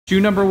Shoe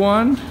number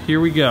 1,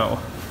 here we go.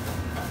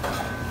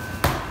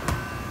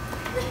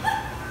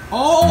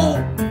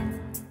 Oh!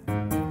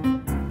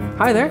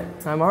 Hi there,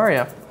 I'm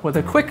Aria with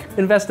a quick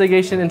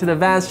investigation into the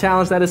Vans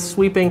challenge that is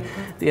sweeping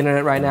the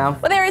internet right now.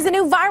 Well, there is a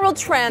new viral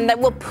trend that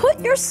will put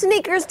your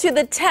sneakers to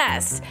the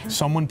test.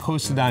 Someone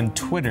posted on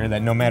Twitter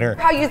that no matter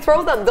how you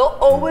throw them, they'll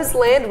always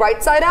land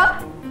right side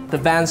up. The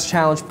Vans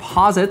challenge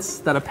posits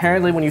that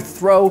apparently when you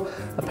throw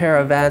a pair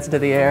of Vans into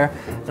the air,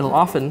 it'll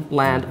often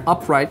land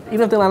upright.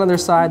 Even if they land on their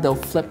side, they'll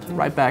flip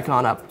right back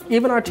on up.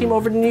 Even our team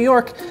over in New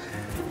York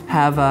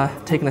have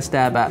taken a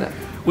stab at it.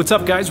 What's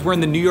up, guys? We're in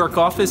the New York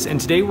office, and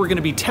today we're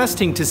gonna be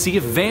testing to see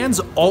if Vans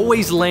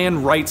always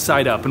land right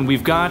side up. And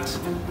we've got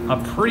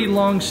a pretty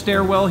long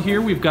stairwell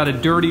here. We've got a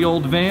dirty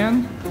old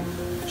Van.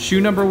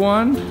 Shoe number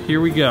 1,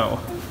 here we go.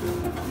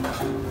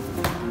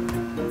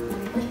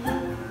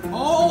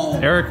 Oh!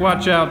 Eric,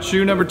 watch out.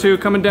 Shoe number 2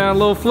 coming down, a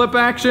little flip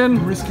action.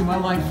 I'm risking my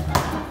life.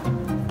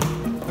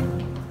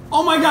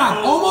 Oh my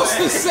God, almost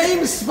the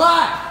same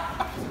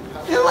spot.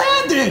 It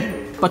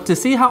landed. But to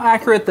see how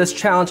accurate this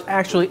challenge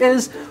actually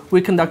is,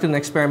 we conducted an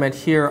experiment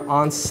here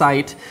on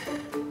site.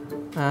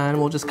 And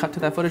we'll just cut to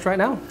that footage right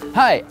now.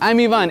 Hi, I'm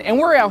Ivan, and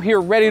we're out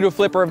here ready to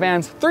flip our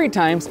Vans 3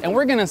 times, and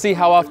we're gonna see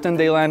how often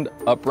they land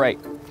upright.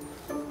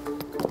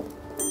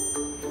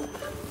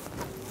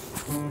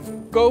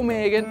 Go,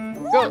 Megan,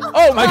 go.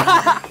 Oh my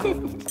God.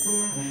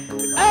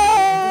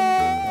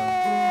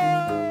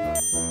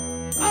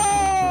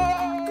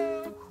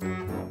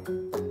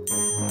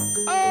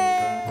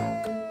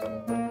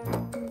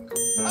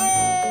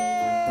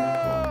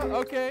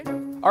 Okay.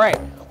 All right,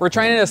 we're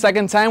trying it a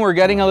second time. We're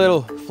getting a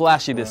little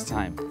flashy this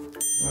time.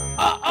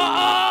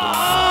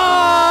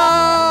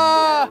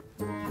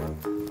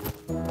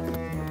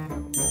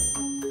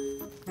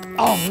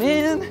 Oh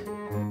man.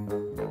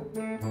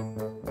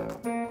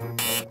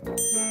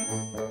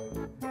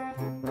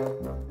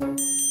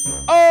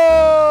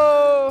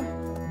 Oh!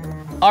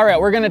 All right,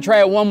 we're gonna try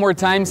it one more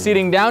time,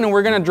 sitting down, and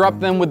we're gonna drop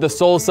them with the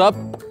soles up.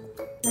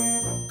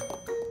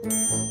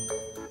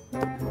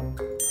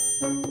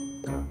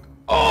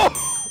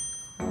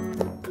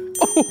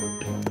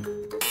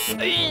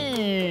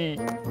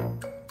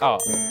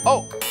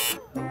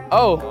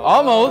 Oh,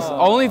 almost.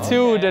 Only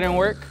 2 didn't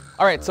work.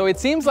 All right, so it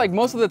seems like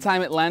most of the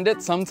time it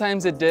landed,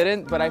 sometimes it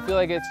didn't, but I feel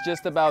like it's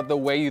just about the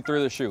way you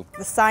threw the shoe.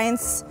 The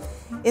science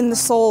in the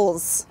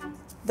soles,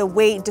 the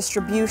weight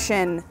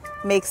distribution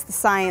makes the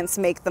science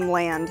make them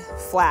land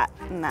flat,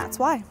 and that's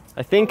why.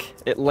 I think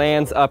it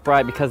lands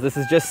upright because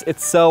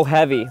it's so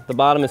heavy. The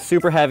bottom is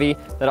super heavy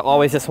that it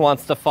always just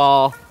wants to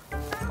fall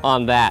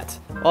on that.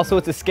 Also,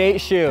 it's a skate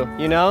shoe,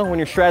 you know? When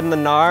you're shredding the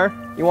gnar,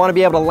 you want to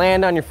be able to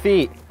land on your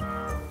feet.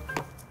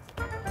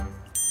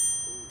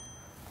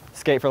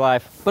 Skate for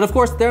life. But of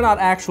course, they're not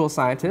actual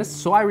scientists,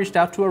 so I reached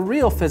out to a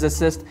real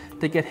physicist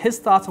to get his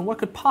thoughts on what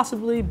could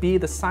possibly be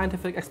the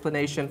scientific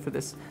explanation for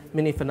this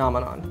mini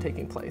phenomenon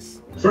taking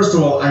place. First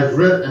of all, I've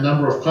read a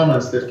number of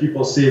comments that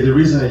people say the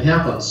reason it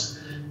happens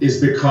is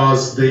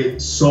because the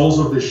soles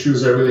of the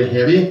shoes are really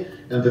heavy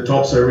and the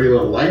tops are really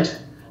light.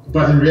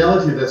 But in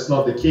reality, that's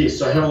not the case.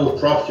 So I have a little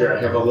prop here.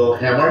 I have a little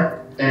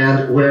hammer,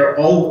 and we're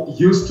all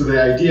used to the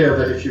idea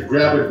that if you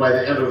grab it by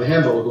the end of the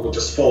handle, it will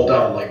just fall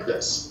down like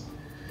this.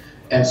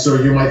 And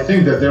so you might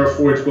think that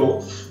therefore it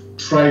will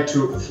try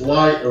to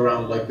fly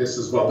around like this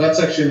as well. That's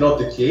actually not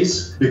the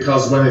case,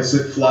 because when it's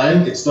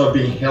flying, it's not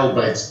being held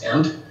by its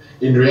end.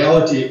 In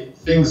reality,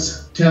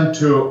 things tend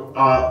to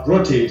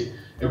rotate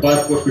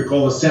about what we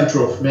call the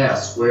center of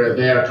mass, where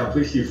they are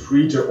completely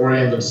free to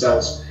orient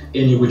themselves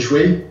any which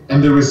way.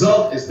 And the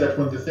result is that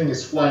when the thing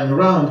is flying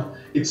around,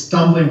 it's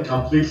tumbling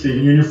completely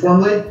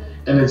uniformly,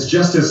 and it's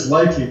just as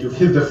likely to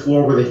hit the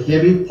floor with a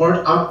heavy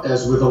part up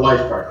as with a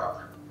light part up.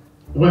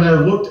 When I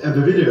looked at the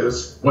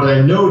videos, what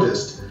I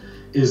noticed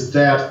is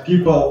that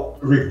people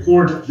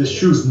record the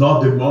shoes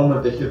not the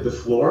moment they hit the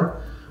floor,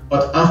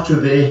 but after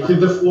they hit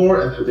the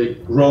floor and then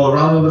they roll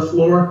around on the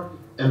floor,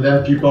 and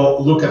then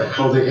people look at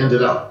how they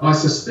ended up. My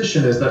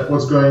suspicion is that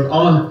what's going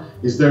on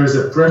is there is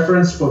a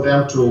preference for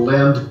them to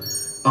land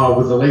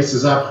with the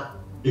laces up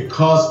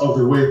because of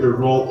the way they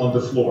roll on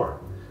the floor,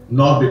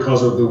 not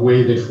because of the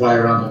way they fly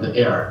around in the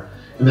air.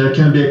 And there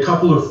can be a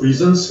couple of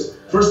reasons.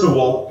 First of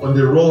all, when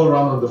they roll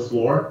around on the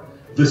floor,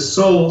 the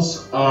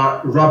soles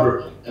are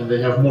rubbery and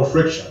they have more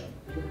friction.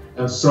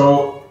 And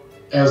so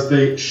as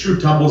the shoe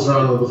tumbles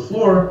around on the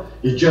floor,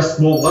 it's just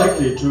more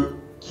likely to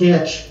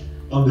catch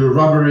on the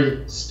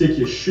rubbery,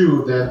 sticky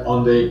shoe than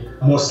on the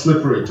more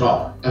slippery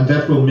top. And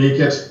that will make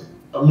it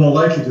more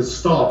likely to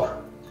stop.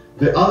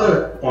 The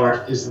other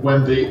part is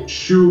when the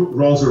shoe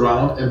rolls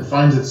around and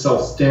finds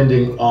itself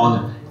standing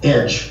on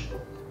edge,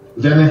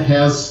 then it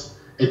has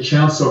a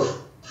chance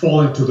of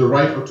falling to the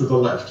right or to the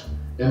left.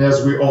 And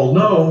as we all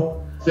know,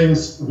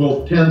 things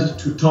will tend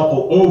to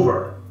topple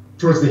over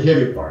towards the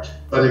heavy part.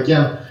 But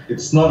again,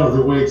 it's not of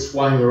the way it's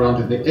flying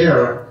around in the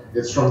air,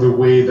 it's from the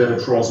way that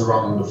it rolls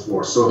around on the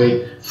floor. So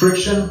the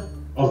friction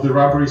of the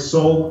rubbery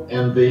sole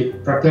and the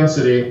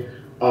propensity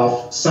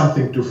of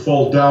something to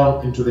fall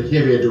down into the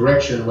heavier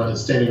direction when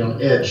it's standing on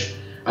edge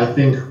I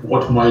think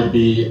what might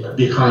be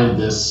behind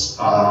this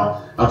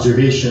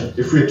observation,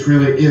 if it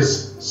really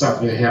is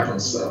something that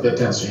happens, that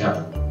tends to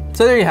happen.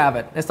 So there you have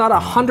it. It's not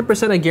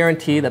 100% a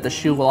guarantee that the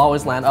shoe will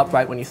always land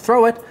upright when you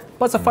throw it,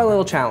 but it's a fun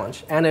little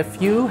challenge. And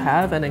if you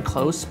have an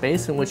enclosed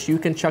space in which you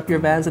can chuck your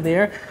Vans in the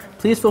air,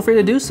 please feel free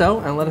to do so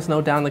and let us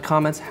know down in the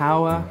comments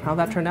how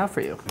that turned out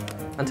for you.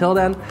 Until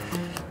then,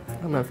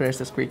 I'm gonna finish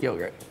this Greek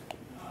yogurt.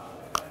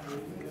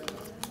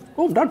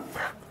 Oh, I'm done.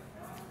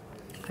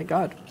 Thank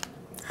God.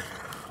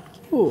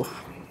 Ooh,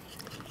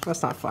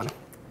 that's not fun.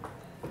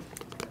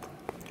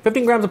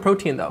 15 grams of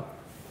protein though.